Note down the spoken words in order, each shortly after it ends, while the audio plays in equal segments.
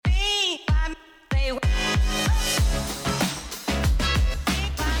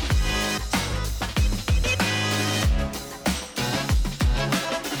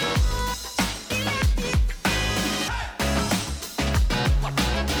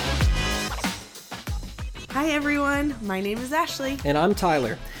Hi everyone, my name is Ashley. And I'm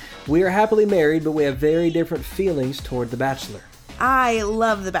Tyler. We are happily married, but we have very different feelings toward The Bachelor. I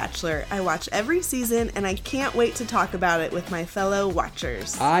love The Bachelor. I watch every season and I can't wait to talk about it with my fellow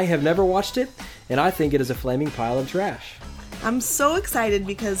watchers. I have never watched it, and I think it is a flaming pile of trash. I'm so excited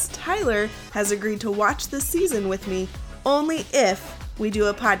because Tyler has agreed to watch this season with me only if we do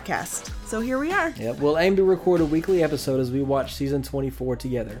a podcast. So here we are. Yep, we'll aim to record a weekly episode as we watch season 24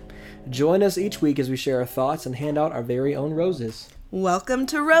 together. Join us each week as we share our thoughts and hand out our very own roses. Welcome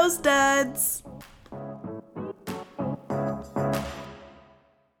to Rose Duds.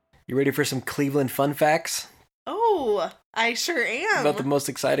 You ready for some Cleveland fun facts? Oh, I sure am. About the most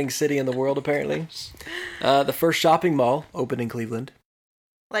exciting city in the world, apparently. The first shopping mall opened in Cleveland.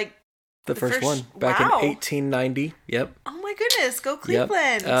 Like the first one back in 1890. Yep. Oh my goodness, go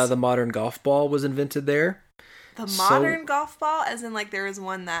Cleveland. Yep. The modern golf ball was invented there. The modern golf ball? As in, like, there was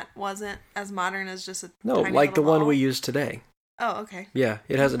one that wasn't as modern as just a No, tiny like the little one ball? we use today. Oh, okay. Yeah,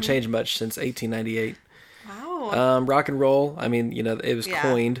 it hasn't changed much since 1898. Wow. Rock and roll, I mean, you know, it was Yeah.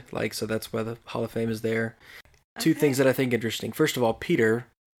 coined, like, so that's why the Hall of Fame is there. Two Okay. things that I think interesting. First of all, Peter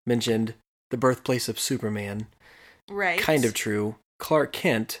mentioned the birthplace of Superman. Right. Kind of true. Clark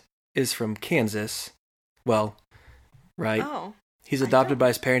Kent is from Kansas. Well, right? Oh. He's I adopted don't- by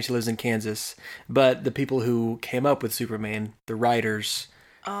his parents. He lives in Kansas. But the people who came up with Superman, the writers,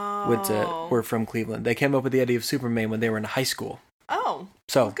 Oh. were from Cleveland. They came up with the idea of Superman when they were in high school. Oh.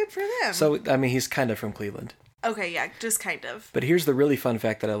 So, Well, good for them. so I mean, he's kind of from Cleveland. Okay, yeah, just kind of. But here's the really fun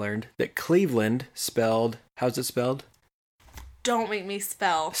fact that I learned. That Cleveland spelled, how's it spelled? Don't make me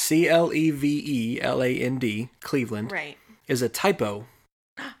spell. Cleveland, Cleveland, Right. is a typo.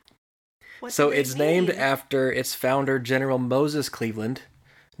 What So does it it's named mean? after its founder, General Moses Cleveland.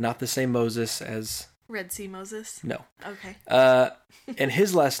 Not the same Moses as... Red Sea Moses? No. Okay. And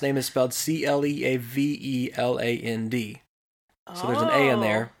his last name is spelled Cleveland. So there's an A in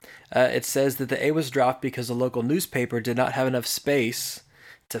there. It says that the A was dropped because the local newspaper did not have enough space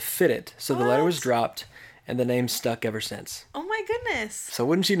to fit it. So the letter was What? dropped, and the name stuck ever since. Oh my goodness. So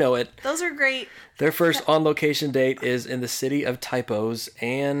wouldn't you know it, Those are great. their first on-location date is in the city of typos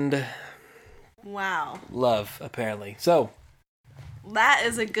and Wow. love, apparently. So, That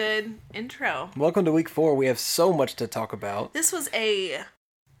is a good intro. welcome to week 4. We have so much to talk about. This was a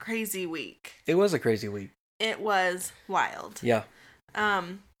crazy week. It was a crazy week. It was wild. Yeah.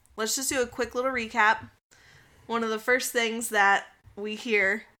 Let's just do a quick little recap. One of the first things that we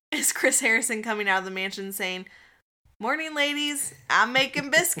hear is Chris Harrison coming out of the mansion saying, "Morning, ladies. I'm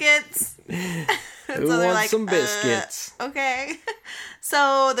making biscuits." Who wants some biscuits? Okay.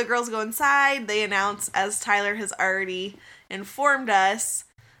 So the girls go inside. They announce, as Tyler has already informed us,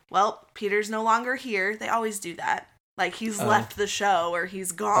 well, Peter's no longer here. They always do that. Like, he's left the show or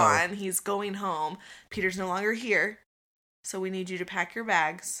he's gone. He's going home. Peter's no longer here. So we need you to pack your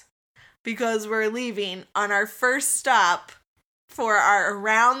bags because we're leaving on our first stop for our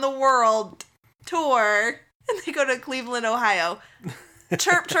around the world tour. And they go to Cleveland, Ohio.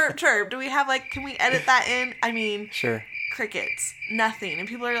 Chirp, chirp, chirp. Do we have, like, can we edit that in? I mean, Sure. crickets. Nothing. And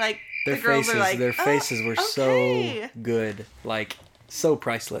people are like, Their the girls faces, are like, their faces were okay. so good. Like, so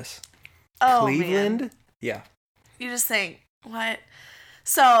priceless. Oh, Cleveland? man. Yeah. You just think, what?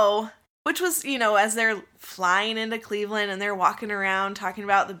 So, which was, you know, as they're flying into Cleveland and they're walking around talking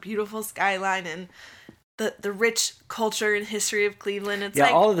about the beautiful skyline and the rich culture and history of Cleveland. It's Yeah,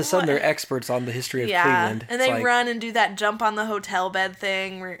 like, all of a sudden what? they're experts on the history of Yeah, Cleveland. and It's they like, run and do that jump on the hotel bed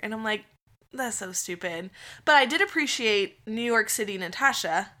thing. And I'm like, that's so stupid. But I did appreciate New York City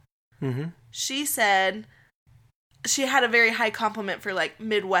Natasha. Mm-hmm. She said she had a very high compliment for, like,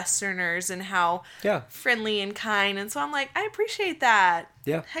 Midwesterners and how Yeah, friendly and kind. And so I'm like, I appreciate that.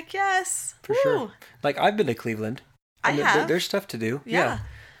 yeah, Heck yes. for Woo. sure. Like, I've been to Cleveland. I and have. There's stuff to do. Yeah.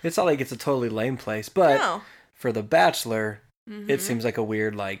 It's not like it's a totally lame place, but No. for The Bachelor, Mhm. it seems like a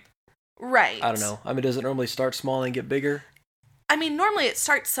weird, like, Right. I don't know. I mean, does it normally start small and get bigger? I mean, normally it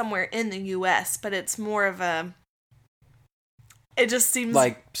starts somewhere in the U.S., but it's more of a... It just seems...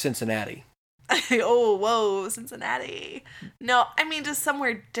 Like Cincinnati. Oh, whoa, Cincinnati. No, I mean, just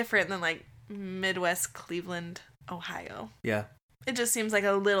somewhere different than, like, Midwest Cleveland, Ohio. Yeah. It just seems like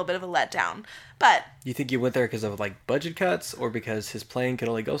a little bit of a letdown. But... You think you went there because of, like, budget cuts, or because his plane could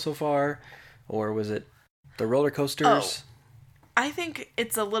only go so far, or was it the roller coasters? I think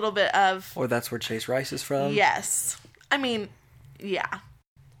it's a little bit of... Or that's where Chase Rice is from? Yes. I mean, yeah.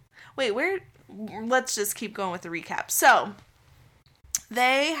 Wait, where... Let's just keep going with the recap. So,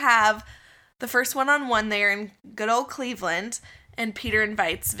 they have the first one-on-one there in good old Cleveland, and Peter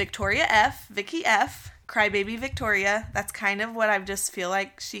invites Victoria F., Vicky F., crybaby Victoria. That's kind of what I just feel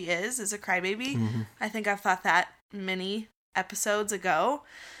like she is a crybaby. Mm-hmm. I think I've thought that many episodes ago.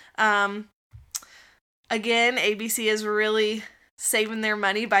 Again, ABC is really saving their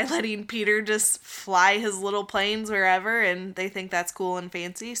money by letting Peter just fly his little planes wherever, and they think that's cool and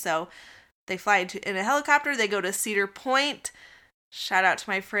fancy, so they fly in a helicopter. They go to Cedar Point. Shout out to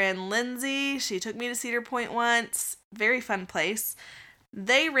my friend Lindsay. She took me to Cedar Point once. Very fun place.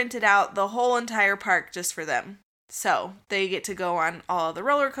 They rented out the whole entire park just for them. So they get to go on all the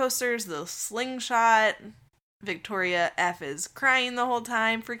roller coasters, the slingshot. Victoria F is crying the whole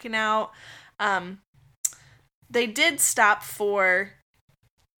time, freaking out. They did stop for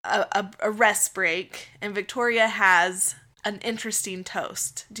a rest break, and Victoria has an interesting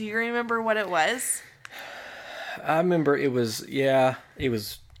toast. Do you remember what it was? I remember it was weird. It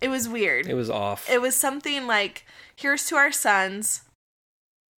was off. It was something like, here's to our sons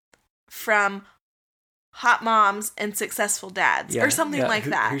from hot moms and successful dads, or something like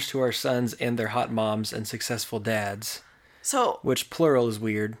that. Here's to our sons and their hot moms and successful dads. So, which plural is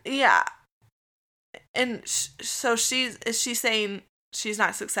weird. Yeah. And so is she saying she's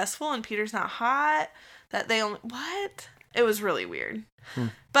not successful and Peter's not hot? That they only, what? It was really weird.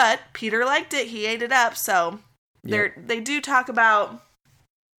 But Peter liked it. He ate it up. So they do talk about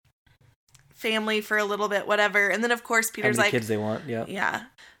family for a little bit, whatever. And then, of course, Peter's how many like, kids they want. Yeah.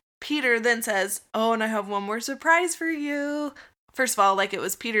 Peter then says, oh, and I have one more surprise for you. First of all, like, it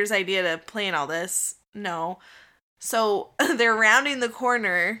was Peter's idea to plan all this. No. So they're rounding the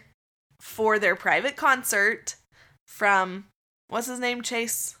corner for their private concert from, what's his name?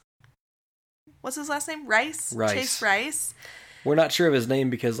 Chase. What's his last name? Rice? Chase Rice. We're not sure of his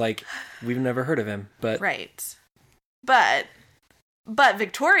name because, like, we've never heard of him. But right. But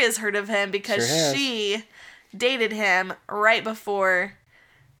Victoria's heard of him because she dated him right before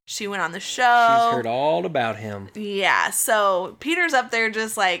she went on the show. She's heard all about him. Yeah. So Peter's up there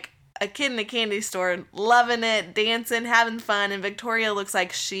just like a kid in a candy store, loving it, dancing, having fun. And Victoria looks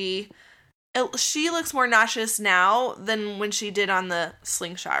like she looks more nauseous now than when she did on the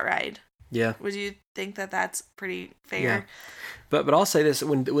slingshot ride. Yeah. Would you think that that's pretty fair? Yeah. But I'll say this,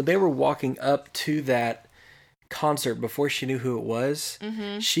 when they were walking up to that concert before she knew who it was,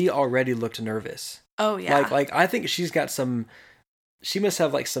 she already looked nervous. Oh yeah. Like I think she must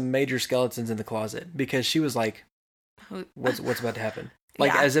have like some major skeletons in the closet because she was like, what's about to happen?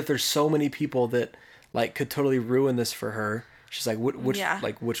 Like as if there's so many people that like could totally ruin this for her. She's like,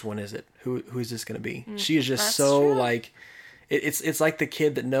 which one is it? Who's this going to be? She is just so true. Like, it's like the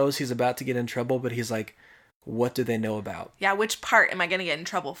kid that knows he's about to get in trouble, but he's like, what do they know about? Yeah, which part am I going to get in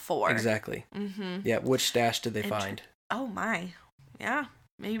trouble for? Exactly. Mm-hmm. Yeah, which stash did they find? Oh my. Yeah,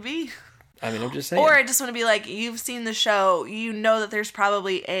 maybe. I mean, I'm just saying. Or I just want to be like, you've seen the show, you know that there's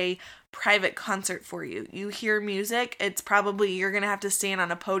probably a private concert for you. You hear music, it's probably you're going to have to stand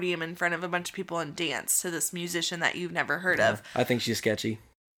on a podium in front of a bunch of people and dance to this musician that you've never heard of. I think she's sketchy.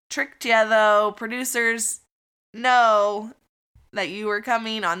 Tricked you, though. Producers know that you were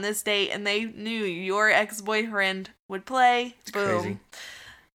coming on this date and they knew your ex-boyfriend would play. It's Boom. Crazy.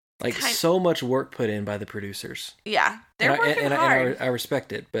 Like, so much work put in by the producers. Yeah, they're working hard. I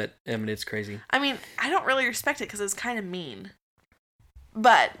respect it, but, I mean, it's crazy. I mean, I don't really respect it because it's kind of mean.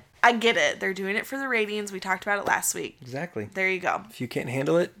 But I get it. They're doing it for the ratings. We talked about it last week. Exactly. There you go. If you can't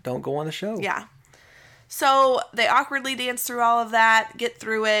handle it, don't go on the show. Yeah. So, they awkwardly dance through all of that, get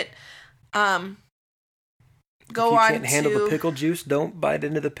through it, go on to... If you can't handle the pickle juice, don't bite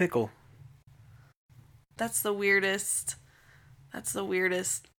into the pickle. That's the weirdest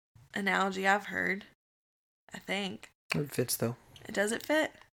analogy I've heard, I think. It fits, though. Does it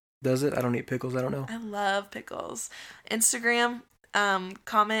fit? Does it? I don't eat pickles. I don't know. I love pickles. Instagram,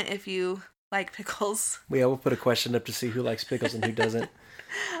 comment if you like pickles. Yeah, we'll put a question up to see who likes pickles and who doesn't.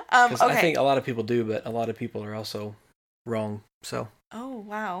 Okay. I think a lot of people do, but a lot of people are also wrong. So. Oh,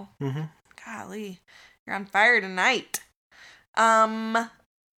 wow. Mm-hmm. Golly. You're on fire tonight. After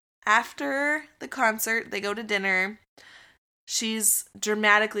the concert, they go to dinner. She's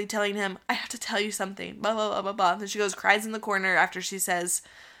dramatically telling him, I have to tell you something, blah, blah, blah, blah, blah. Then she goes, cries in the corner after she says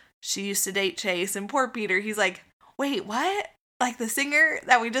she used to date Chase. And poor Peter, he's like, wait, what? Like the singer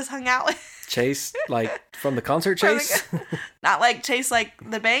that we just hung out with? Chase? Like from the concert Chase? Not like Chase, like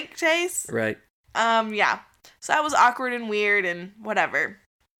the bank Chase? Right. Yeah. So that was awkward and weird and whatever.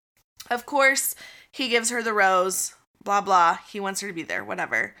 Of course, he gives her the rose, blah, blah. He wants her to be there,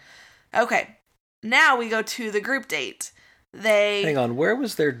 whatever. Okay. Now we go to the group date. Hang on, where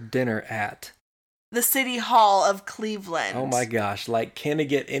was their dinner at? The City Hall of Cleveland. Oh my gosh, like, can it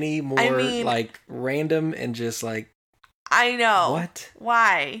get any more, like, random and just, like... I know. What?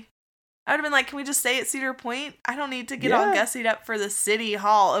 Why? I would have been like, can we just stay at Cedar Point? I don't need to get all gussied up for the City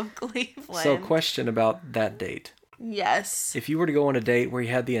Hall of Cleveland. So, question about that date. Yes. If you were to go on a date where you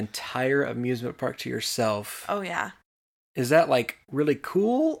had the entire amusement park to yourself. Oh, yeah. Is that like really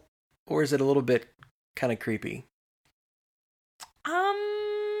cool or is it a little bit kind of creepy?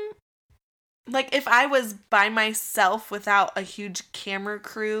 Like if I was by myself without a huge camera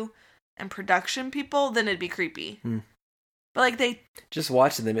crew and production people, then it'd be creepy. But like just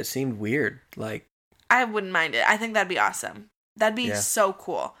watching them, it seemed weird. Like I wouldn't mind it. I think that'd be awesome. That'd be so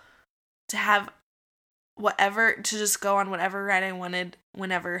cool to have to just go on whatever ride I wanted,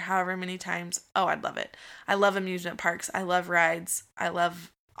 whenever, however many times. Oh, I'd love it. I love amusement parks. I love rides. I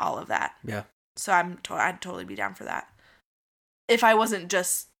love all of that. Yeah. So I'd totally be down for that. If I wasn't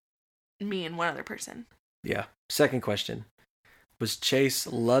just me and one other person. Yeah. Second question. Was Chase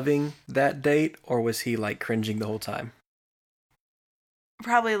loving that date or was he like cringing the whole time?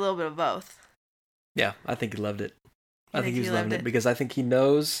 Probably a little bit of both. Yeah, I think he loved it. I think he was loving it because I think he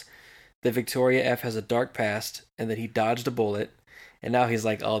knows that Victoria F has a dark past and that he dodged a bullet. And now he's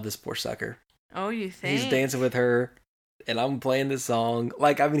like, oh, this poor sucker. Oh, you think? He's dancing with her and I'm playing this song.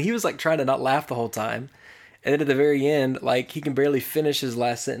 Like, I mean, he was like trying to not laugh the whole time. And then at the very end, like he can barely finish his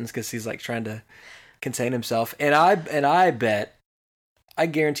last sentence because he's like trying to contain himself. And I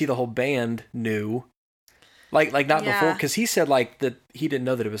guarantee the whole band knew, like not before, because he said like that he didn't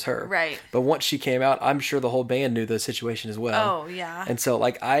know that it was her. Right. But once she came out, I'm sure the whole band knew the situation as well. Oh yeah. And so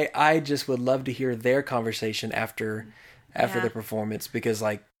like I just would love to hear their conversation after the performance because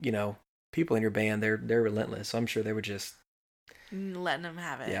like people in your band they're relentless. So I'm sure they were just letting them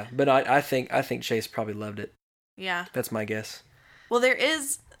have it. Yeah, but I think Chase probably loved it. Yeah. That's my guess. Well, there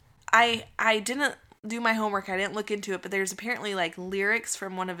is... I didn't do my homework. I didn't look into it, but there's apparently, like, lyrics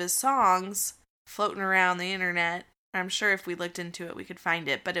from one of his songs floating around the internet. I'm sure if we looked into it, we could find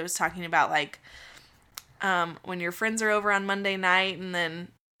it. But it was talking about, like, when your friends are over on Monday night and then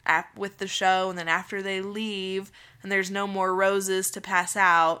with the show, and then after they leave and there's no more roses to pass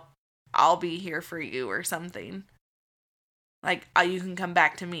out, I'll be here for you or something. Like, oh, you can come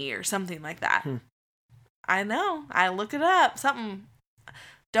back to me or something like that. I know. I look it up. Something.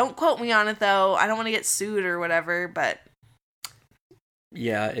 Don't quote me on it, though. I don't want to get sued or whatever, but...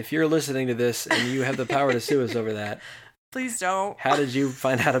 Yeah, if you're listening to this and you have the power to sue us over that... Please don't. How did you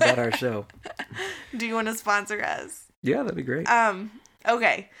find out about our show? Do you want to sponsor us? Yeah, that'd be great.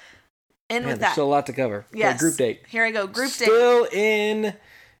 Okay. With that. There's still a lot to cover. Yes. Group date. Here I go. Group date. Still in...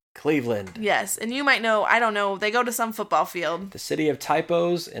 Cleveland. Yes, and you might know, I don't know, they go to some football field. The city of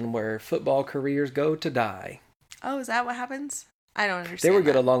typos and where football careers go to die. Oh, is that what happens? I don't understand. They were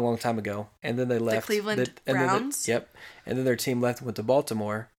good a long, long time ago, and then they left. The Cleveland Browns? Yep. And then their team left and went to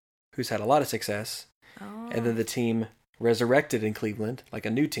Baltimore, who's had a lot of success. Oh. And then the team resurrected in Cleveland, like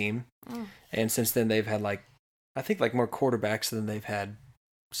a new team. And since then they've had I think more quarterbacks than they've had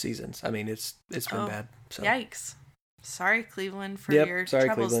seasons. I mean, it's been bad. So. Yikes. Sorry, Cleveland, for your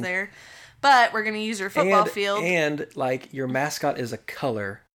troubles Cleveland. there. But we're going to use your football field. And, your mascot is a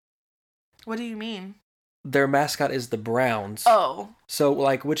color. What do you mean? Their mascot is the Browns. Oh. So,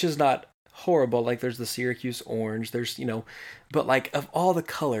 which is not horrible. Like, there's the Syracuse orange. There's, but, of all the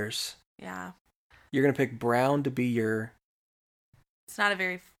colors. Yeah. You're going to pick brown to be your It's not a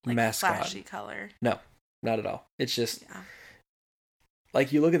very, mascot. flashy color. No, not at all. It's just... Yeah.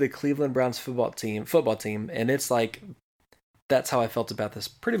 You look at the Cleveland Browns football team, and it's that's how I felt about this.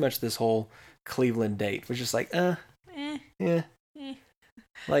 Pretty much this whole Cleveland date was just yeah.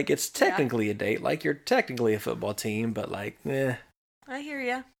 It's technically a date. You're technically a football team, but I hear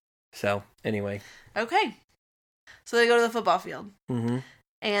ya. So, anyway. Okay. So they go to the football field. Mm-hmm.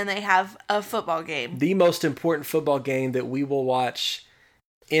 And they have a football game. The most important football game that we will watch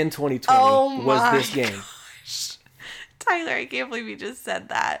in 2020 was this game. Gosh. Tyler, I can't believe you just said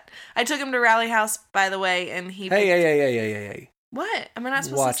that. I took him to Rally House, by the way, and he... Hey. What? Am I not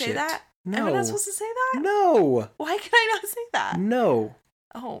supposed to say that? No. Am I not supposed to say that? No. Why can I not say that? No.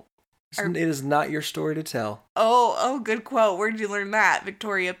 Oh. It is not your story to tell. Oh, good quote. Where'd you learn that,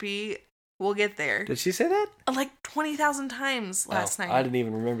 Victoria P? We'll get there. Did she say that? 20,000 times last night. I didn't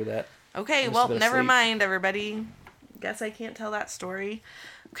even remember that. Okay, well, never mind, everybody. Guess I can't tell that story.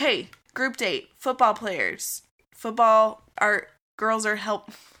 Okay, group date. Football players. Girls are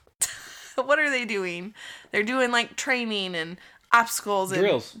what are they doing? They're doing training and obstacles and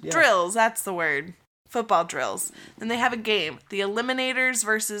drills. Yeah. Drills, that's the word. Football drills. Then they have a game. The Eliminators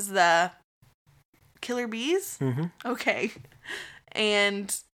versus the Killer Bees? Mm-hmm. Okay.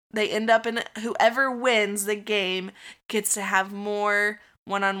 And they end up in whoever wins the game gets to have more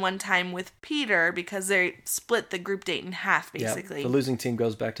one-on-one time with Peter because they split the group date in half, basically. Yep. The losing team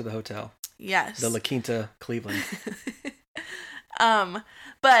goes back to the hotel. Yes. The La Quinta, Cleveland.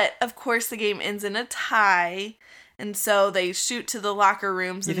 But of course the game ends in a tie, and so they shoot to the locker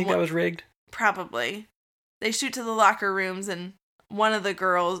rooms. You think that was rigged? Probably. They shoot to the locker rooms, and one of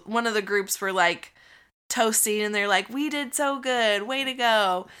the groups were like toasting, and they're like, "We did so good, way to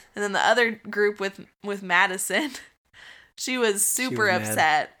go!" And then the other group with Madison, she was super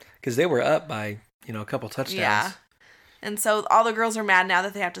upset because they were up by a couple touchdowns. Yeah, and so all the girls are mad now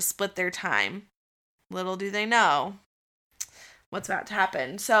that they have to split their time. Little do they know what's about to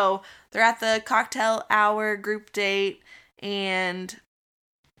happen. So they're at the cocktail hour group date, and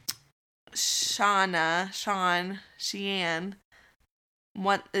Sheehan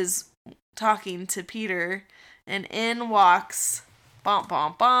is talking to Peter, and in walks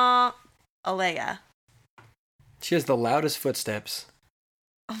Alea. She has the loudest footsteps.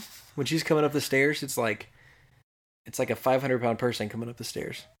 When she's coming up the stairs, it's like a 500-pound person coming up the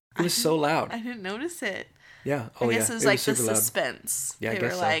stairs. It was so loud. I didn't notice it. Yeah. I guess it was like the suspense. Yeah, they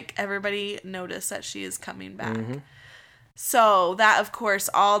were like, everybody noticed that she is coming back. Mm-hmm. So that, of course,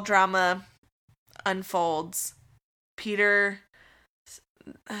 all drama unfolds. Peter,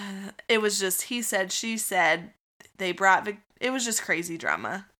 it was just he said, she said. They brought, it was just crazy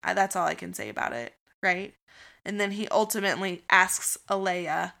drama. That's all I can say about it, right? And then he ultimately asks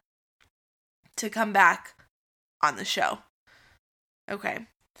Alea to come back on the show. Okay.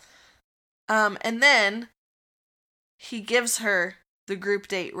 And then he gives her the group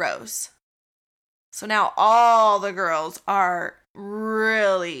date rose. So now all the girls are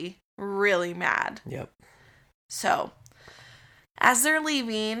really, really mad. Yep. So, as they're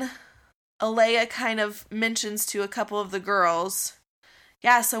leaving, Alea kind of mentions to a couple of the girls,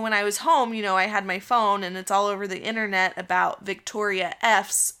 yeah, so when I was home, I had my phone and it's all over the internet about Victoria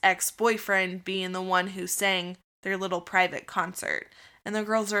F's ex-boyfriend being the one who sang their little private concert. And the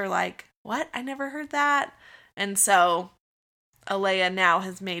girls are like, what? I never heard that. And so Alea now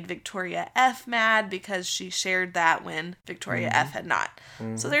has made Victoria F mad because she shared that when Victoria F had not.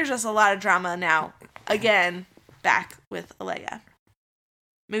 Mm-hmm. So there's just a lot of drama now. Again, back with Alea.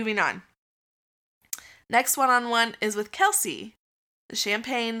 Moving on. Next one-on-one is with Kelsey. The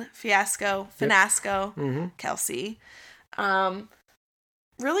Champagne Fiasco, Finasco, Kelsey.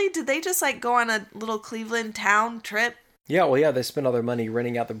 Really, did they just go on a little Cleveland town trip? Yeah, well, they spent all their money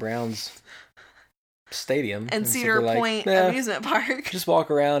renting out the Browns stadium. And Cedar Point amusement park. Just walk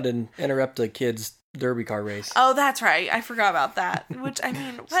around and interrupt a kid's derby car race. Oh, that's right. I forgot about that. Which, I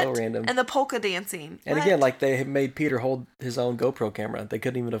mean, what? So random. And the polka dancing. And again, they had made Peter hold his own GoPro camera. They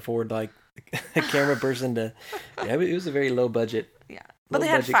couldn't even afford, a camera person to... Yeah, it was a very low budget. Yeah. But they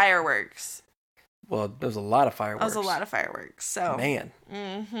had fireworks. Well, there was a lot of fireworks. That was a lot of fireworks, so... Man.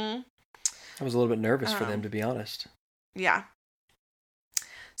 I was a little bit nervous for them, to be honest. Yeah.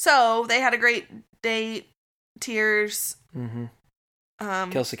 So, they had a great date. Tears.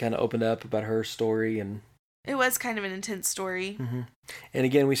 Kelsey kind of opened up about her story, and... It was kind of an intense story. And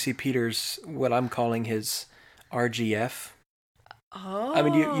again, we see Peter's, what I'm calling his RGF. Oh. I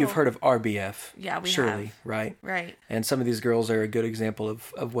mean, you've heard of RBF. Yeah, we surely, have. Right? Right. And some of these girls are a good example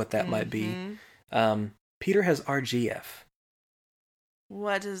of what that might be. Peter has RGF.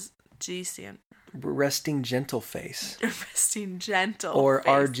 What does G stand for? Resting Gentle Face. Resting Gentle or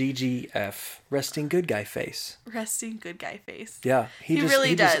face. RGGF. Resting Good Guy Face. Resting Good Guy Face. Yeah. He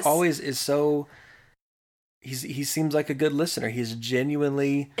really does. Just always is so... He seems like a good listener. He's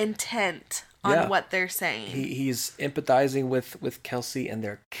genuinely... intent on what they're saying. He's empathizing with Kelsey, and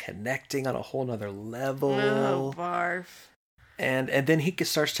they're connecting on a whole nother level. Oh, barf. And then he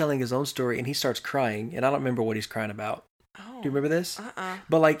starts telling his own story, and he starts crying, and I don't remember what he's crying about. Oh. Do you remember this?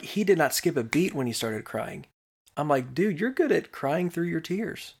 But he did not skip a beat when he started crying. I'm like, dude, you're good at crying through your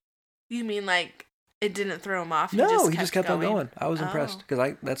tears. You mean it didn't throw him off? No, he just kept on going. I was impressed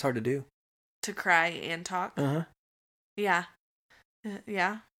because that's hard to do. To cry and talk? Yeah.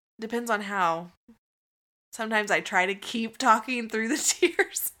 Yeah. Depends on how. Sometimes I try to keep talking through the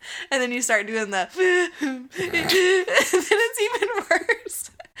tears, and then you start doing the and then it's even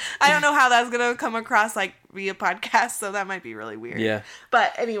worse. I don't know how that's going to come across via podcast, so that might be really weird. Yeah.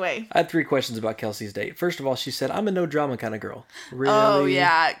 But anyway. I had 3 questions about Kelsey's date. First of all, she said, I'm a no drama kind of girl. Really? Oh,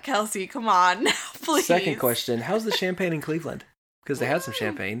 yeah. Kelsey, come on now, please. Second question, how's the champagne in Cleveland? Because they had some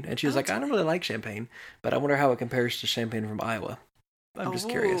champagne, and she was like, I don't really like champagne, but I wonder how it compares to champagne from Iowa. I'm just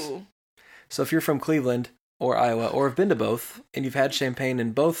curious. So if you're from Cleveland or Iowa, or have been to both, and you've had champagne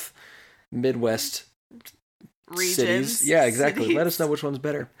in both Midwest cities. Yeah, exactly. Cities. Let us know which one's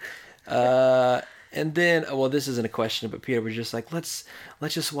better. And then, well, this isn't a question, but Peter was just like, let's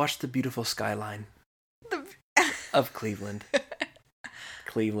just watch the beautiful skyline of Cleveland.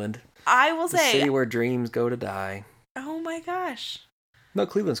 Cleveland. I will say... The city where dreams go to die. Oh my gosh. No,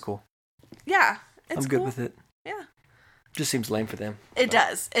 Cleveland's cool. Yeah, I'm good with it. Yeah. Just seems lame for them. It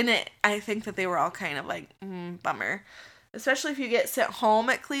does. And I think that they were all kind of like, bummer. Especially if you get sent home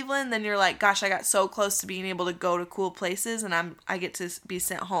at Cleveland, then you're like, gosh, I got so close to being able to go to cool places, and I get to be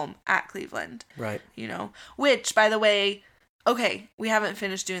sent home at Cleveland. Right. You know? Which, by the way, okay, we haven't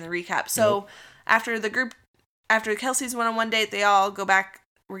finished doing the recap. So, after Kelsey's one-on-one date, they all go back.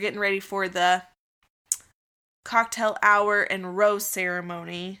 We're getting ready for the cocktail hour and rose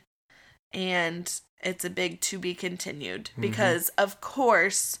ceremony. And it's a big to be continued. Because, of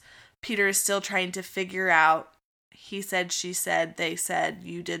course, Peter is still trying to figure out. He said, she said, they said,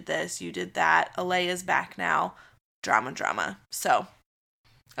 you did this, you did that. Alea's back now. Drama. So,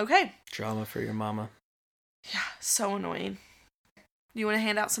 okay. Drama for your mama. Yeah, so annoying. You want to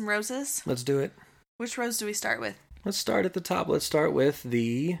hand out some roses? Let's do it. Which rose do we start with? Let's start at the top. Let's start with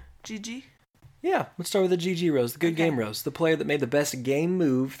the... Gigi? Yeah, let's start with the Gigi rose, the good game rose. The player that made the best game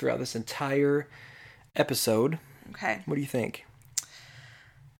move throughout this entire episode. Okay. What do you think?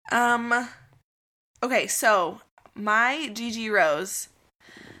 Okay, so... My Gigi Rose,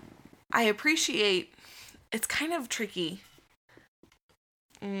 I appreciate, it's kind of tricky.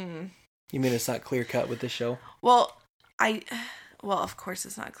 You mean it's not clear cut with this show? Well, of course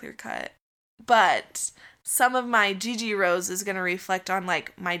it's not clear cut, but some of my Gigi Rose is going to reflect on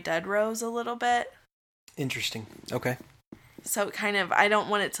like my Dud Rose a little bit. Interesting. Okay. So kind of, I don't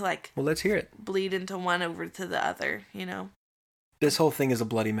want it to like... Well, let's hear it. Bleed into one over to the other, you know? This whole thing is a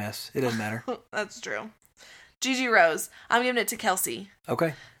bloody mess. It doesn't matter. That's true. Gigi Rose. I'm giving it to Kelsey.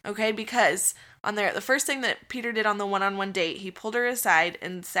 Okay. Okay, because on there, the first thing that Peter did on the one-on-one date, he pulled her aside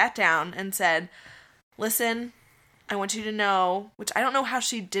and sat down and said, listen, I want you to know, which I don't know how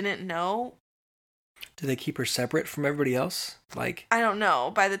she didn't know. Do they keep her separate from everybody else? Like, I don't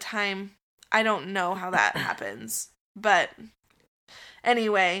know. By the time, I don't know how that happens. But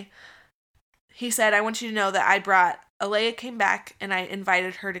anyway, he said, I want you to know that Alea came back and I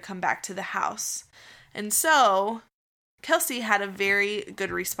invited her to come back to the house. And so, Kelsey had a very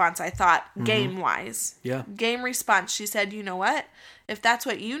good response, I thought, game-wise. Yeah. Game response. She said, you know what? If that's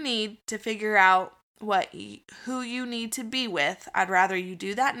what you need to figure out who you need to be with, I'd rather you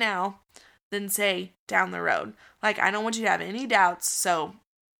do that now than say down the road. Like, I don't want you to have any doubts, so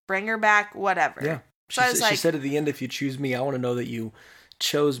bring her back, whatever. Yeah. So she said at the end, if you choose me, I want to know that you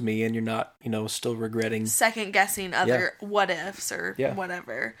chose me and you're not, still regretting. Second guessing other what ifs or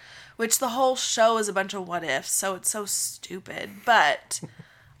whatever. Which the whole show is a bunch of what ifs, so it's so stupid. But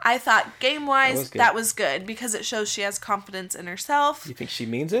I thought game-wise, that was good because it shows she has confidence in herself. You think she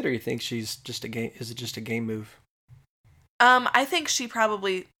means it, or you think she's just is it just a game move? I think she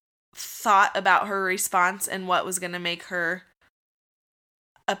probably thought about her response and what was going to make her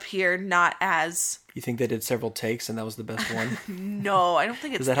appear not as... You think they did several takes and that was the best one? No, I don't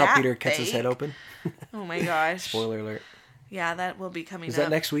think it's that. Is that how Peter cuts his head open? Oh my gosh. Spoiler alert. Yeah, that will be coming up. Is that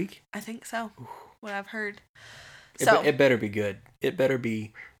next week? I think so. Ooh. What I've heard. It better be good. It better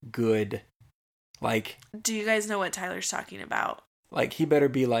be good. Like... Do you guys know what Tyler's talking about? Like, he better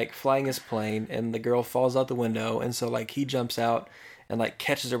be, like, flying his plane and the girl falls out the window and so, like, he jumps out and, like,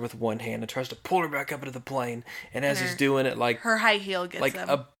 catches her with one hand and tries to pull her back up into the plane. And as he's doing it, like... Her high heel gets like,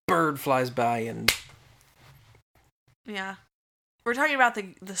 a bird flies by and... Yeah. We're talking about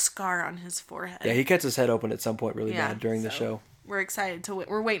the scar on his forehead. Yeah, he cuts his head open at some point really bad during the show. We're excited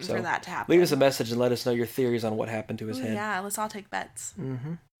we're waiting for that to happen. Leave us a message and let us know your theories on what happened to his head. Yeah, let's all take bets.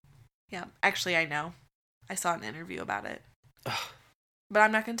 Mm-hmm. Yeah, actually I know. I saw an interview about it. But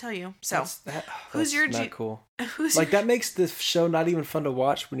I'm not going to tell you. So, who's your... not cool. That makes the show not even fun to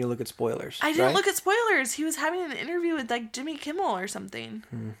watch when you look at spoilers. I didn't look at spoilers. He was having an interview with, like, Jimmy Kimmel or something.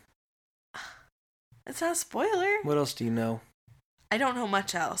 It's not a spoiler. What else do you know? I don't know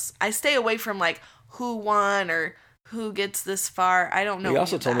much else. I stay away from, like, who won or who gets this far. I don't know. He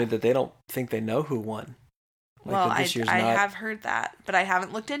also told me that they don't think they know who won. Like, well, I have heard that, but I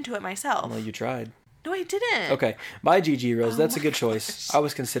haven't looked into it myself. Well, you tried. No, I didn't. Okay. My Gigi Rose. That's a good choice. I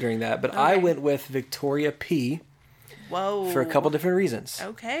was considering that, but I went with Victoria P. Whoa. For a couple different reasons.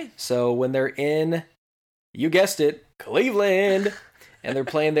 Okay. So when they're in, you guessed it, Cleveland, and they're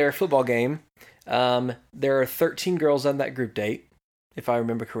playing their football game, there are 13 girls on that group date, if I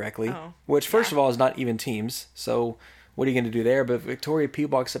remember correctly, which first of all is not even teams. So what are you going to do there? But Victoria P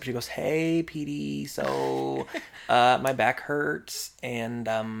walks up, she goes, "Hey, PD, so my back hurts, and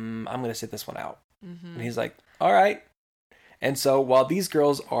I'm going to sit this one out." Mm-hmm. And he's like, "All right." And so while these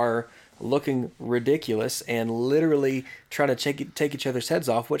girls are looking ridiculous and literally trying to take each other's heads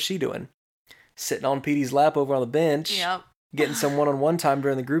off, what's she doing? Sitting on PD's lap over on the bench. Yep. getting some one-on-one time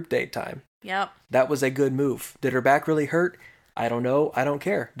during the group date time. Yep. That was a good move. Did her back really hurt? I don't know. I don't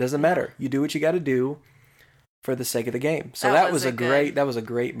care. Doesn't matter. You do what you got to do for the sake of the game. So that was a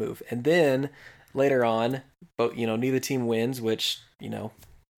great move. And then later on, but neither team wins, which,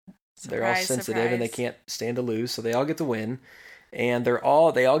 they're all sensitive and they can't stand to lose, so they all get to win. And they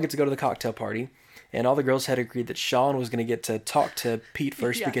all get to go to the cocktail party. And all the girls had agreed that Sean was going to get to talk to Pete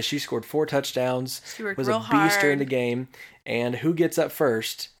first because she scored 4 touchdowns. She worked was real a beast hard during the game. And who gets up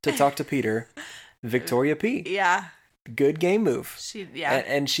first to talk to Peter? Victoria P. Yeah. Good game move.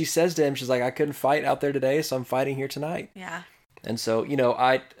 And she says to him, she's like, I couldn't fight out there today, so I'm fighting here tonight. Yeah. And so,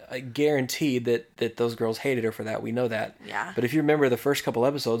 I guaranteed that those girls hated her for that. We know that. Yeah. But if you remember the first couple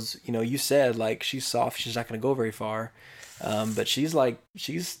episodes, you said, like, she's soft, she's not going to go very far. But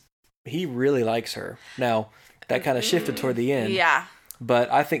he really likes her. Now, that kind of shifted toward the end. Yeah.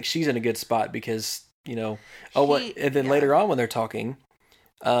 But I think she's in a good spot because, and then later on when they're talking,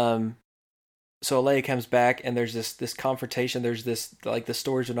 so Alea comes back and there's this confrontation. There's this, like, the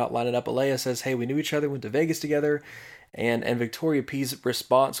stories are not lining up. Alea says, hey, we knew each other, went to Vegas together. And Victoria P's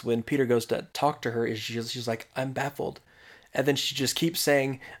response when Peter goes to talk to her is she's like, I'm baffled. And then she just keeps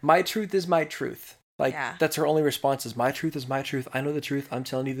saying, my truth is my truth. Like, that's her only response is, my truth is my truth. I know the truth. I'm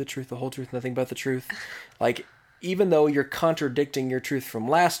telling you the truth, the whole truth, nothing but the truth. Like, even though you're contradicting your truth from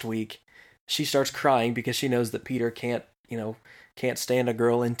last week, she starts crying because she knows that Peter can't stand a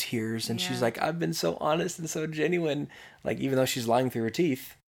girl in tears. And she's like, I've been so honest and so genuine. Like, even though she's lying through her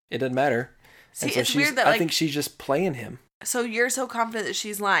teeth, it doesn't matter. See, and so it's weird that, like, I think she's just playing him. So you're so confident that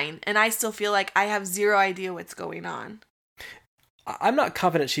she's lying, and I still feel like I have zero idea what's going on. I'm not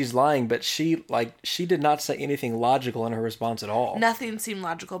confident she's lying, but she did not say anything logical in her response at all. Nothing seemed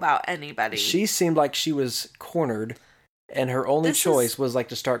logical about anybody. She seemed like she was cornered, and her only choice was like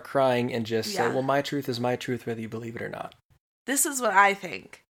to start crying and just say, well, my truth is my truth, whether you believe it or not. This is what I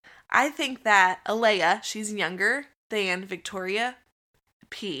think. I think that Alea, she's younger than Victoria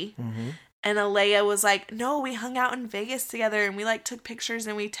P. Mm-hmm. And Alea was like, no, we hung out in Vegas together and we like took pictures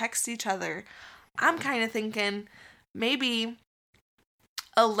and we text each other. I'm kind of thinking maybe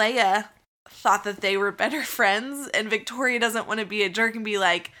Alea thought that they were better friends and Victoria doesn't want to be a jerk and be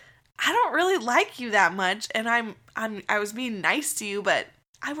like, I don't really like you that much and I was being nice to you, but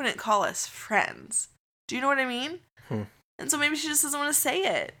I wouldn't call us friends. Do you know what I mean? And so maybe she just doesn't want to say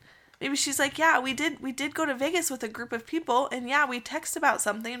it. Maybe she's like, yeah, we did go to Vegas with a group of people, and yeah, we text about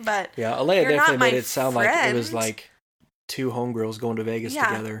something, but Alea definitely made it sound like it was like 2 homegirls going to Vegas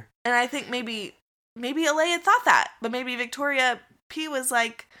together. And I think maybe Alea thought that, but maybe Victoria P was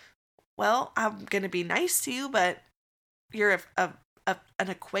like, well, I'm gonna be nice to you, but you're an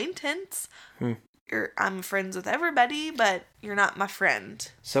acquaintance. I'm friends with everybody, but you're not my friend.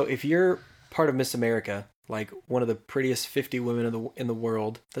 So if you're part of Miss America, like one of the prettiest 50 women in the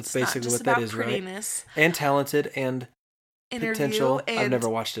world. That's basically what that is, prettiness. Right? And talented and potential. I've never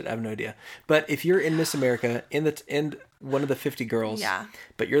watched it. I have no idea. But if you're in Miss America, in one of the 50 girls,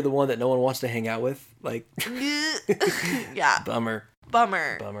 but you're the one that no one wants to hang out with, like, Bummer.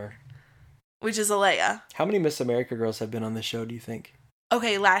 Which is Alea. How many Miss America girls have been on this show, do you think?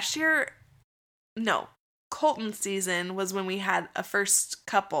 Okay, last year, no. Colton season was when we had a first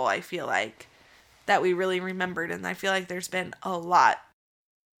couple, I feel like, that we really remembered, and I feel like there's been a lot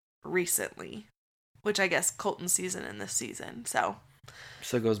recently, which I guess Colton season and this season. So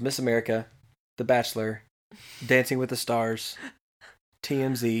it goes Miss America, The Bachelor, Dancing with the Stars,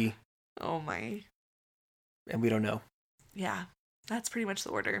 TMZ. Oh my. And we don't know. Yeah, that's pretty much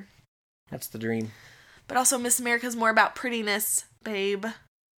the order. That's the dream. But also Miss America's more about prettiness, babe.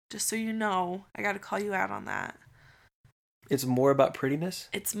 Just so you know, I gotta call you out on that. It's more about prettiness?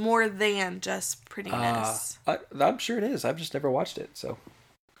 It's more than just prettiness. I'm sure it is. I've just never watched it, so.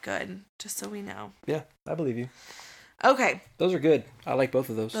 Good. Just so we know. Yeah, I believe you. Okay. Those are good. I like both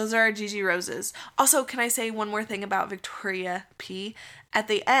of those. Those are our Gigi Roses. Also, can I say one more thing about Victoria P? At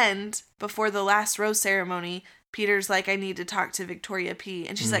the end, before the last rose ceremony, Peter's like, I need to talk to Victoria P.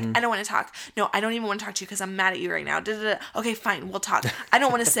 And she's like, I don't want to talk. No, I don't even want to talk to you because I'm mad at you right now. Okay, fine, we'll talk. I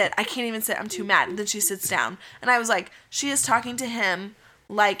don't want to sit. I can't even sit. I'm too mad. And then she sits down. And I was like, she is talking to him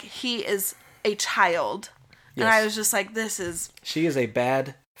like he is a child. Yes. And I was just like, she is a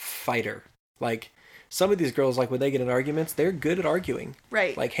bad fighter. Like, some of these girls, like, when they get in arguments, they're good at arguing.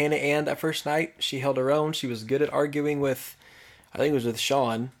 Right. Like Hannah Ann, that first night, she held her own. She was good at arguing with, I think it was with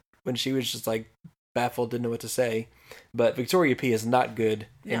Sean, when she was just like, baffled, didn't know what to say. But Victoria P is not good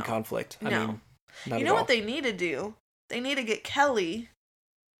in conflict. I mean, not you know what they need to do? They need to get Kelly,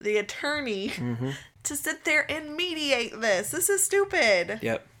 the attorney, to sit there and mediate this. This is stupid.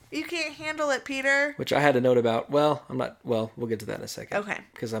 Yep. You can't handle it, Peter. Which I had a note about. Well, I'm not. Well, we'll get to that in a second. Okay.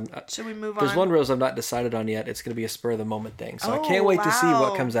 Because Should we move on? There's one rose I've not decided on yet. It's going to be a spur of the moment thing. So I can't wait to see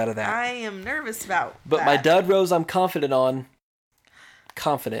what comes out of that. I am nervous about But my dud rose I'm confident on.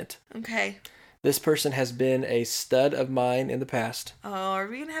 Confident. Okay. This person has been a stud of mine in the past. Oh, are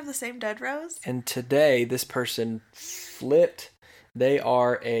we going to have the same dud rose? And today, this person flipped. They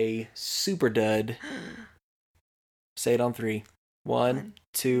are a super dud. Say it on 3. 1,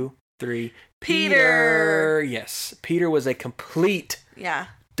 2, 3. Peter! Yes. Peter was a complete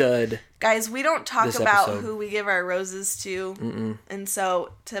dud. Guys, we don't talk about who we give our roses to. Mm-mm. And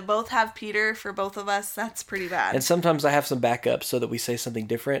so to both have Peter for both of us, that's pretty bad. And sometimes I have some backups so that we say something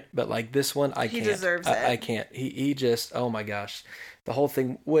different. But like this one, I can't. He deserves it. I can't. He just, oh my gosh. The whole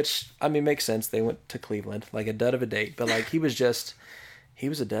thing, which, I mean, makes sense. They went to Cleveland. Like a dud of a date. But like he was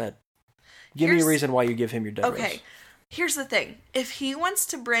a dud. Give me a reason why you give him your dud rose. Here's the thing. If he wants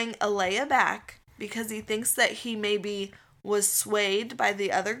to bring Alea back because he thinks that he maybe was swayed by the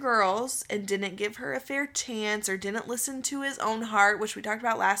other girls and didn't give her a fair chance or didn't listen to his own heart, which we talked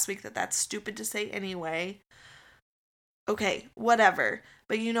about last week, that's stupid to say anyway. Okay, whatever.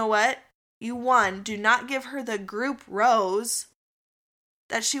 But you know what? Do not give her the group rose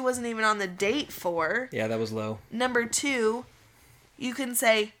that she wasn't even on the date for. Yeah, that was low. Number 2, you can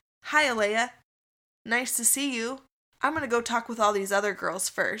say, "Hi, Alea. Nice to see you. I'm going to go talk with all these other girls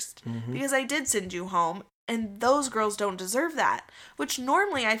first because I did send you home, and those girls don't deserve that." Which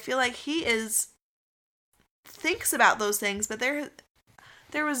normally I feel like he thinks about those things, but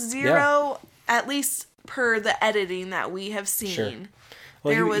there was zero, at least per the editing that we have seen. Sure.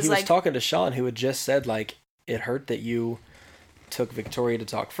 Well, he was talking to Sean, who had just said, like, it hurt that you took Victoria to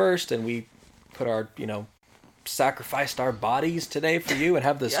talk first, and we put our, sacrificed our bodies today for you and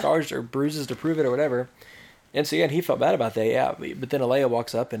have the scars or bruises to prove it or whatever. And so, he felt bad about that, yeah. But then Alea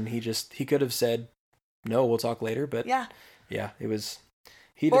walks up and he could have said, no, we'll talk later. But he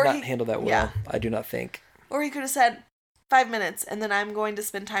did not handle that well, I do not think. Or he could have said, 5 minutes, and then I'm going to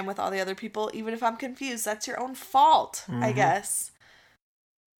spend time with all the other people, even if I'm confused. That's your own fault, I guess.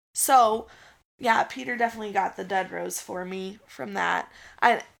 So, Peter definitely got the dud rose for me from that.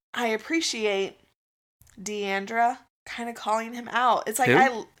 I appreciate Deandra kind of calling him out. It's like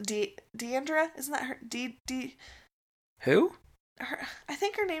Deandra, isn't that her? Who? I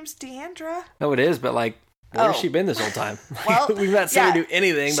think her name's Deandra. No, it is, but like, where has she been this whole time? Well, we've not seen her do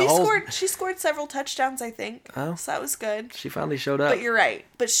anything. She scored several touchdowns, I think. Oh, so that was good. She finally showed up. But you're right.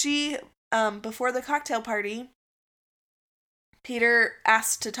 But she, before the cocktail party, Peter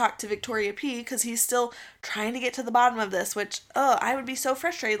asked to talk to Victoria P because he's still trying to get to the bottom of this, which, I would be so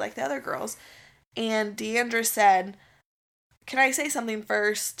frustrated like the other girls. And Deandra said, "Can I say something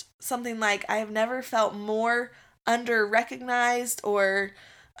first? Something like, I have never felt more under-recognized or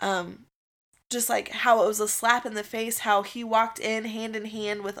just like how it was a slap in the face, how he walked in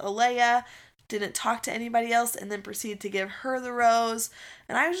hand with Alea, didn't talk to anybody else, and then proceeded to give her the rose.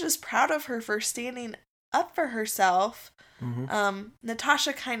 And I was just proud of her for standing up for herself."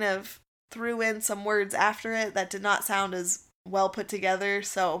 Natasha kind of threw in some words after it that did not sound as well put together,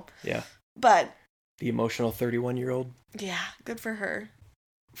 so... Yeah. But... The emotional 31-year-old. Yeah, good for her.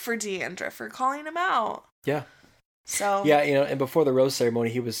 For Deandra, for calling him out. Yeah. So... Yeah, and before the rose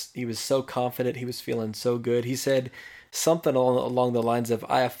ceremony, he was so confident, he was feeling so good. He said something along the lines of,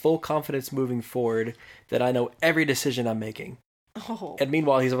 "I have full confidence moving forward that I know every decision I'm making." Oh. And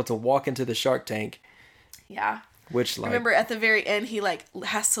meanwhile, he's about to walk into the Shark Tank. Yeah. Which, like... Remember, at the very end, he,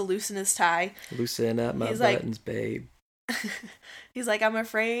 has to loosen his tie. Loosen up my buttons, babe. He's like, "I'm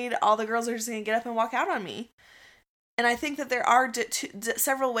afraid all the girls are just going to get up and walk out on me." And I think that there are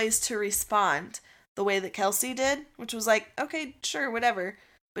several ways to respond. The way that Kelsey did, which was like, okay, sure, whatever.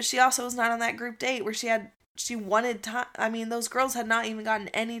 But she also was not on that group date where she wanted time. I mean, those girls had not even gotten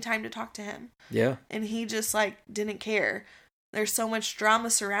any time to talk to him. Yeah. And he just, didn't care. There's so much drama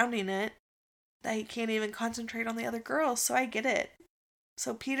surrounding it that he can't even concentrate on the other girls, so I get it.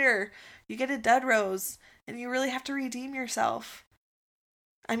 So, Peter, you get a dud rose, and you really have to redeem yourself.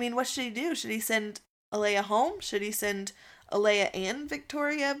 I mean, what should he do? Should he send Alea home? Should he send Alea and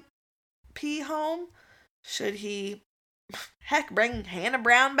Victoria P home? Should he, bring Hannah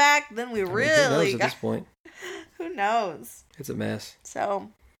Brown back? Then who knows at this point? Who knows? It's a mess. So,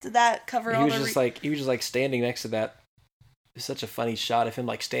 did that cover all the... He was just standing next to that. It's such a funny shot of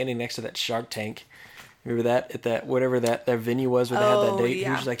him standing next to that Shark Tank. Remember that at that whatever that venue was where they had that date? Yeah.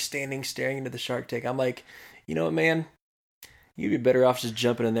 He was just standing, staring into the Shark Tank. I'm like, you know what, man? You'd be better off just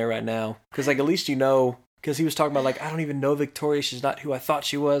jumping in there right now. Because at least because he was talking about I don't even know Victoria. She's not who I thought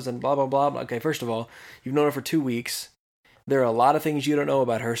she was and blah, blah, blah. Okay, first of all, you've known her for 2 weeks. there are a lot of things you don't know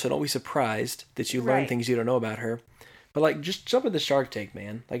about her, so don't be surprised that you learn things you don't know about her. But, like, just jump in the Shark Tank,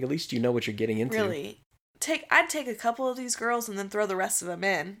 man. Like, at least you know what you're getting into. Really? I'd take a couple of these girls and then throw the rest of them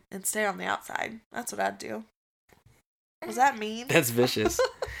in and stay on the outside. That's what I'd do. Was that mean? That's vicious.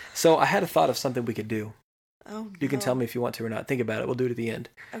 So I had a thought of something we could do. Oh, no. You can tell me if you want to or not. Think about it. We'll do it at the end.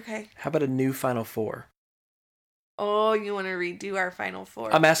 Okay. How about a new Final Four? Oh, you want to redo our Final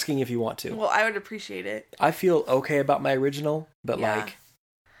Four? I'm asking if you want to. Well, I would appreciate it. I feel okay about my original, but like,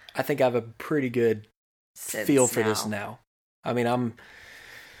 I think I have a pretty good feel for this now. I mean, I'm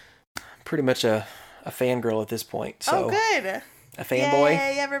pretty much a fangirl at this point. So, oh, good. A fanboy.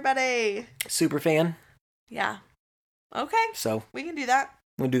 Yay, everybody. Super fan. Yeah. Okay. So we can do that.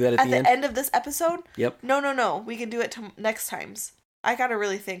 We'll do that at the end of this episode? Yep. No. We can do it next times. I gotta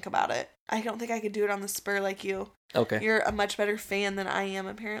really think about it. I don't think I could do it on the spur like you. Okay. You're a much better fan than I am,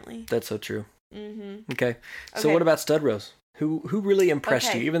 apparently. That's so true. Mm-hmm. Okay. So what about Stud Rose? Who really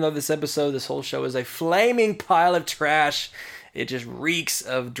impressed you? Even though this whole show is a flaming pile of trash, it just reeks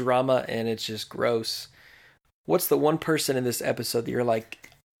of drama and it's just gross. What's the one person in this episode that you're like,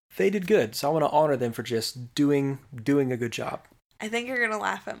 they did good, so I want to honor them for just doing a good job? I think you're gonna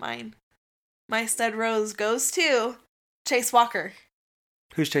laugh at mine. My Stud Rose goes to Chase Walker.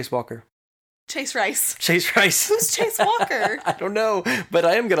 Who's Chase Walker? Chase Rice. Chase Rice. Who's Chase Walker? I don't know, but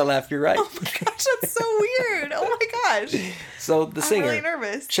I am gonna laugh. You're right. Oh my gosh, that's so weird. Oh my gosh. So the singer. I'm really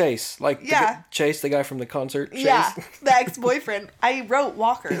nervous. Chase, Chase, the guy from the concert. Chase. Yeah, the ex-boyfriend. I wrote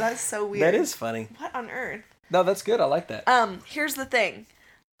Walker. That's so weird. That is funny. What on earth? No, that's good. I like that. Here's the thing.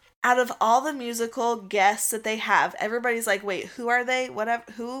 Out of all the musical guests that they have, everybody's like, wait, who are they? Whatever.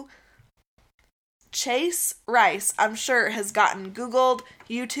 Who? Chase Rice, I'm sure, has gotten Googled,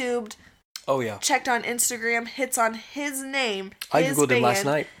 YouTubed. Oh, yeah. Checked on Instagram, hits on his name, I Googled him last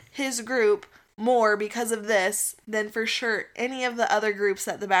night. His group, more because of this than for sure any of the other groups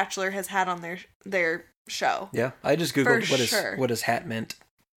that The Bachelor has had on their show. Yeah, I just Googled what his hat meant.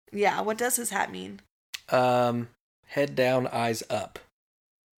 Yeah, what does his hat mean? Head down, eyes up.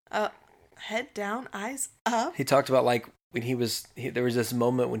 Head down, eyes up? He talked about, like, when there was this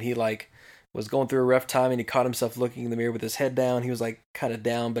moment when he, like, was going through a rough time and he caught himself looking in the mirror with his head down. He was like kind of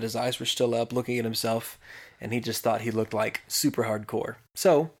down, but his eyes were still up looking at himself. And he just thought he looked like super hardcore.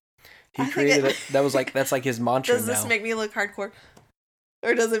 So he created it. That's like his mantra now. Does this make me look hardcore?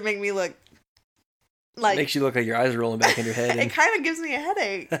 Or does it make me look like... It makes you look like your eyes are rolling back in your head. It kind of gives me a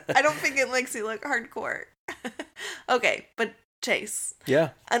headache. I don't think it makes you look hardcore. Okay, but Chase.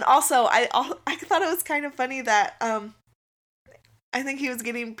 Yeah. And also, I thought it was kind of funny that... I think he was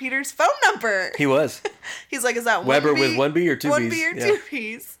getting Peter's phone number. He was. He's like, is that Weber with one B or two Bs? 1B or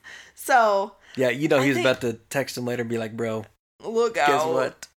 2Bs. So. Yeah, he's about to text him later and be like, bro. Look out. Guess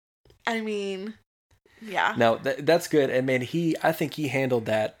what? I mean, yeah. No, that's good. And man, I think he handled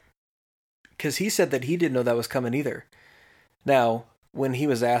that. Because he said that he didn't know that was coming either. Now, when he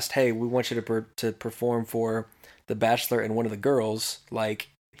was asked, hey, we want you to perform for The Bachelor and one of the girls, like,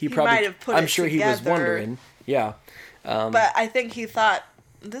 he probably might have put I'm it sure together. He was wondering. Yeah. But I think he thought,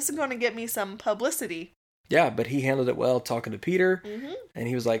 this is going to get me some publicity. Yeah, but he handled it well talking to Peter. Mm-hmm. And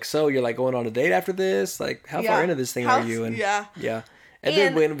he was like, so you're like going on a date after this? Like, how far into this thing are you? And yeah. And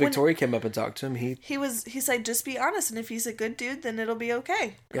then when Victoria came up and talked to him, he said, just be honest. And if he's a good dude, then it'll be okay.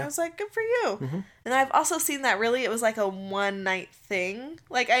 And yeah. I was like, good for you. Mm-hmm. And I've also seen that really it was like a one night thing.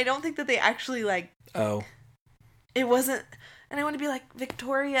 Like, I don't think that they actually like, it wasn't, and I want to be like,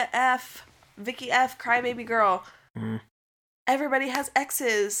 Vicky F, crybaby girl. Mm. Everybody has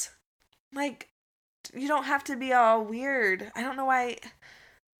exes. Like, you don't have to be all weird. I don't know why.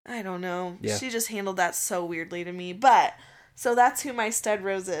 I don't know. Yeah. She just handled that so weirdly to me. But, so that's who my Stud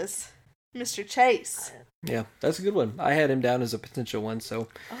Rose is. Mr. Chase. Yeah, that's a good one. I had him down as a potential one, so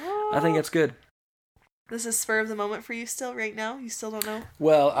I think that's good. This is spur of the moment for you still right now? You still don't know?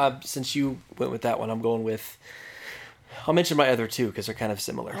 Well, since you went with that one, I'm going with... I'll mention my other two because they're kind of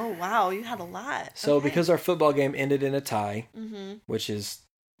similar. Oh, wow. You had a lot. So because our football game ended in a tie, mm-hmm. which is,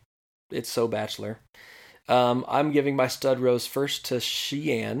 it's so Bachelor, I'm giving my Stud Rose first to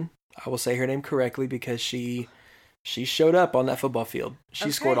Sheehan. I will say her name correctly because she showed up on that football field.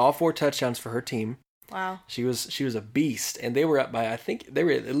 She scored all 4 touchdowns for her team. Wow. She was a beast. And they were up by, I think, they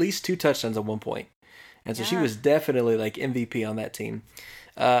were at least 2 touchdowns at one point. And so she was definitely like MVP on that team.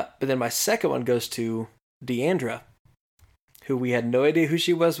 But then my second one goes to Deandra, who we had no idea who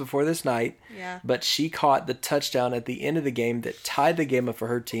she was before this night. Yeah. But she caught the touchdown at the end of the game that tied the game up for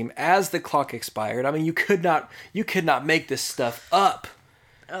her team as the clock expired. I mean, you could not make this stuff up.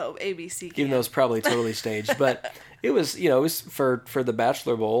 Oh, ABC. Even though it's probably totally staged. But it was for the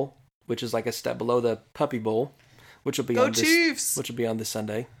Bachelor Bowl, which is like a step below the Puppy Bowl. which will be Go on Chiefs! Which will be on this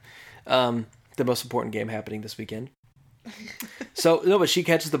Sunday. The most important game happening this weekend. So, no, but she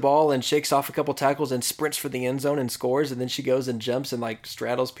catches the ball and shakes off a couple tackles and sprints for the end zone and scores, and then she goes and jumps and like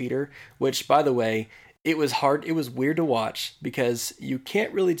straddles Peter, which, by the way, it was weird to watch because you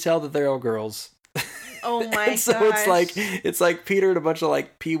can't really tell that they're all girls. Oh my gosh. So it's like Peter and a bunch of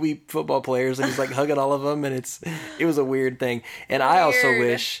like pee-wee football players, and he's like hugging all of them, and it was a weird thing. And I also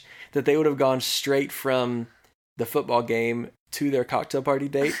wish that they would have gone straight from the football game to their cocktail party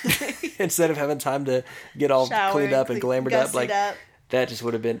date instead of having time to get all cleaned up and glamored up. Like that just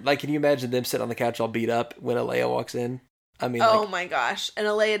would have been like, can you imagine them sitting on the couch all beat up when Alea walks in? I mean, oh my gosh. And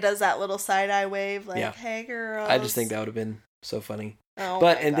Alea does that little side eye wave like, hey girls. I just think that would have been so funny. Oh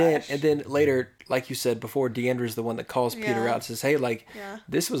but my gosh. then later, like you said before, Deandra's the one that calls Peter out and says, hey, like,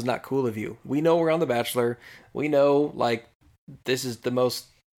 this was not cool of you. We know we're on The Bachelor. We know, like, this is the most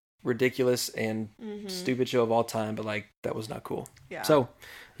ridiculous and stupid show of all time, but, like, that was not cool. Yeah. So,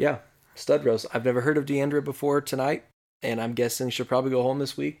 yeah, stud rose. I've never heard of Deandra before tonight, and I'm guessing she'll probably go home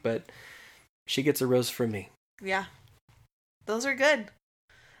this week, but she gets a rose from me. Yeah. Those are good.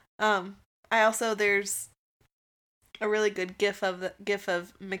 There's a really good gif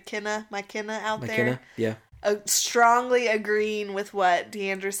of McKenna out there. Yeah. Strongly agreeing with what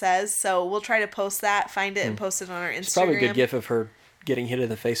Deandra says. So we'll try to post that, find it, and post it on our Instagram. It's probably a good gif of her getting hit in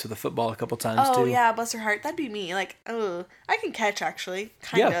the face with a football a couple times too. Oh yeah, bless her heart. That'd be me. Like, I can catch actually,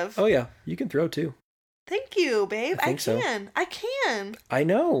 kind of. Oh yeah, you can throw too. Thank you, babe. I can. So. I can. I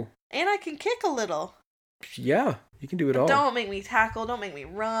know. And I can kick a little. Yeah, you can do it all. Don't make me tackle. Don't make me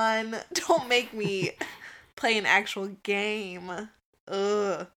run. Don't make me play an actual game.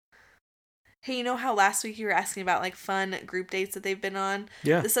 Ugh. Hey, you know how last week you were asking about like fun group dates that they've been on?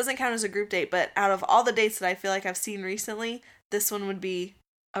 Yeah. This doesn't count as a group date, but out of all the dates that I feel like I've seen recently, this one would be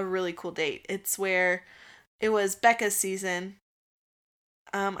a really cool date. It's where it was Becca's season.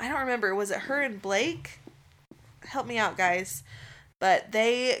 I don't remember. Was it her and Blake? Help me out, guys. But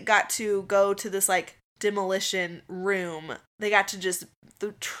they got to go to this like demolition room. They got to just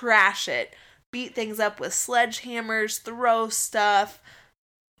trash it. Beat things up with sledgehammers, throw stuff,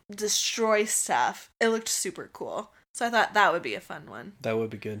 destroy stuff. It looked super cool. So I thought that would be a fun one. That would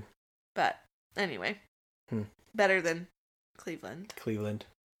be good. But anyway, better than Cleveland.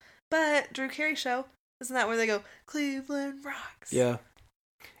 But Drew Carey show, isn't that where they go, Cleveland rocks? Yeah.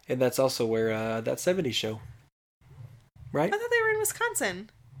 And that's also where that 70s show, right? I thought they were in Wisconsin.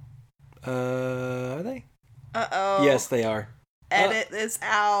 Are they? Uh-oh. Yes, they are. Edit this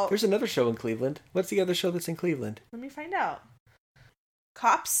out. There's another show in Cleveland. What's the other show that's in Cleveland? Let me find out.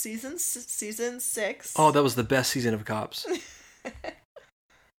 Cops season 6. Oh, that was the best season of Cops.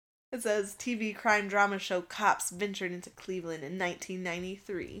 It says TV crime drama show Cops ventured into Cleveland in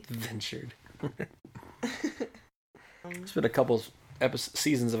 1993. Ventured. It's been a couple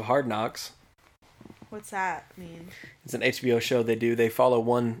seasons of Hard Knocks. What's that mean? It's an HBO show they do. They follow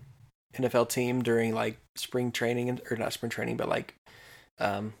one NFL team during like spring training, or not spring training, but like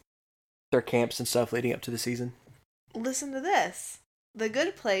their camps and stuff leading up to the season. Listen to this. The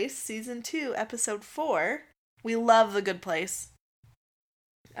Good Place, season 2, episode 4. We love The Good Place.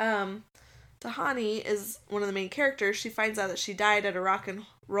 Tahani is one of the main characters. She finds out that she died at a Rock and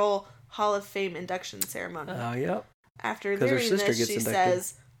Roll Hall of Fame induction ceremony. Oh, yep. After learning this, she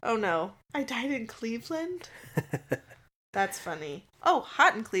says, "Oh no, I died in Cleveland?" That's funny. Oh,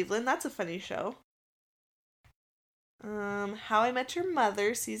 Hot in Cleveland. That's a funny show. How I Met Your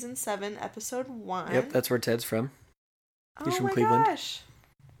Mother, season 7, episode 1. Yep, that's where Ted's from. He's from my Cleveland. Gosh.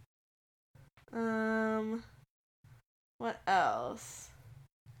 What else?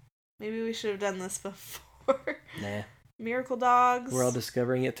 Maybe we should have done this before. Nah. Miracle Dogs. We're all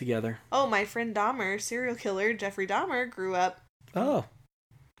discovering it together. Oh, my friend Dahmer, serial killer Jeffrey Dahmer, grew up. Oh.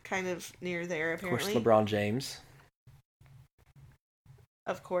 Kind of near there, apparently. Of course, LeBron James.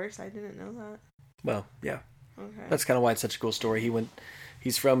 Of course, I didn't know that. Well, yeah. Okay. That's kind of why it's such a cool story.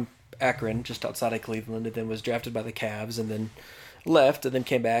 He's from Akron, just outside of Cleveland, and then was drafted by the Cavs, and then left, and then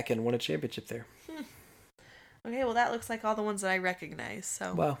came back and won a championship there. Okay, well, that looks like all the ones that I recognize,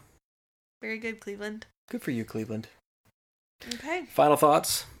 so. Wow. Very good, Cleveland. Good for you, Cleveland. Okay. Final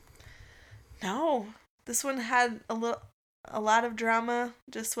thoughts? No. This one had a lot of drama.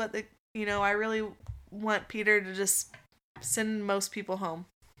 Just what I really want Peter to just send most people home.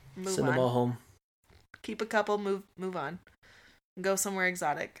 Send them all home. Keep a couple, move on. Go somewhere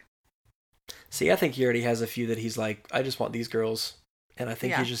exotic. See, I think he already has a few that he's like, I just want these girls. And I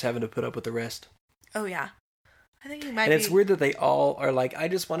think he's just having to put up with the rest. Oh, yeah. I think he might And it's weird that they all are like, I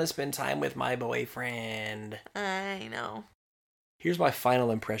just want to spend time with my boyfriend. I know. Here's my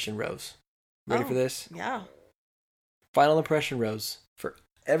final impression, Rose. Ready for this? Yeah. final impression, Rose, for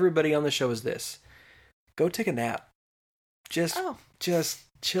everybody on the show is this. Go take a nap. Just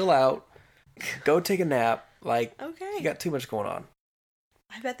chill out. Go take a nap. Like, okay. You got too much going on.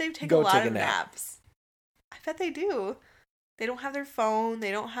 I bet they take a lot of naps. I bet they do. They don't have their phone.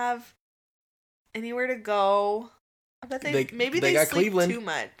 They don't have anywhere to go. I bet they got sleep Cleveland. Too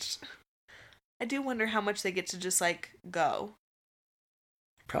much. I do wonder how much they get to just, like, go.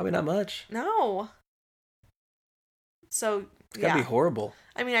 Probably not much. No. So, it's gotta be horrible.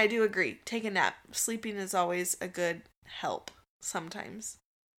 I mean, I do agree. Take a nap. Sleeping is always a good help sometimes.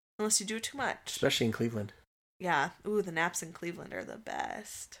 Unless you do it too much. Especially in Cleveland. Yeah. Ooh, the naps in Cleveland are the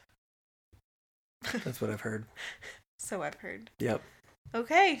best. That's what I've heard. So I've heard. Yep.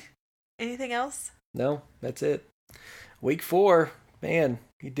 Okay. Anything else? No, that's it. Week 4. Man,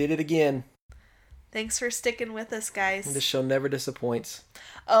 you did it again. Thanks for sticking with us, guys. This show never disappoints.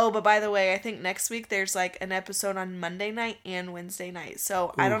 Oh, but by the way, I think next week there's like an episode on Monday night and Wednesday night.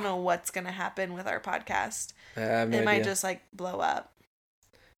 So I don't know what's going to happen with our podcast. I have no idea. Might just like blow up.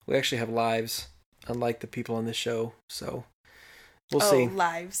 We actually have lives, unlike the people on this show. So we'll see.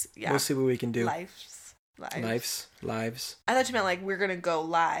 Lives. Yeah. We'll see what we can do. Lives. I thought you meant like we're going to go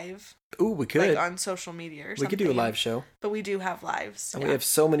live. Ooh, we could. Like on social media or something. We could do a live show. But we do have lives. And we have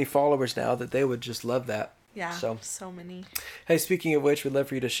so many followers now that they would just love that. Yeah, so many. Hey, speaking of which, we'd love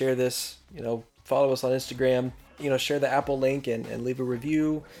for you to share this. Follow us on Instagram. Share the Apple link and leave a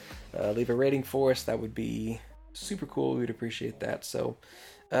review. Leave a rating for us. That would be super cool. We'd appreciate that. So,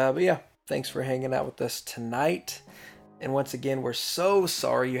 but yeah, thanks for hanging out with us tonight. And once again, we're so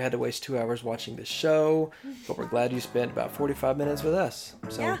sorry you had to waste 2 hours watching this show, but we're glad you spent about 45 minutes with us.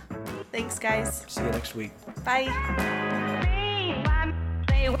 So, yeah. Thanks, guys. See you next week. Bye.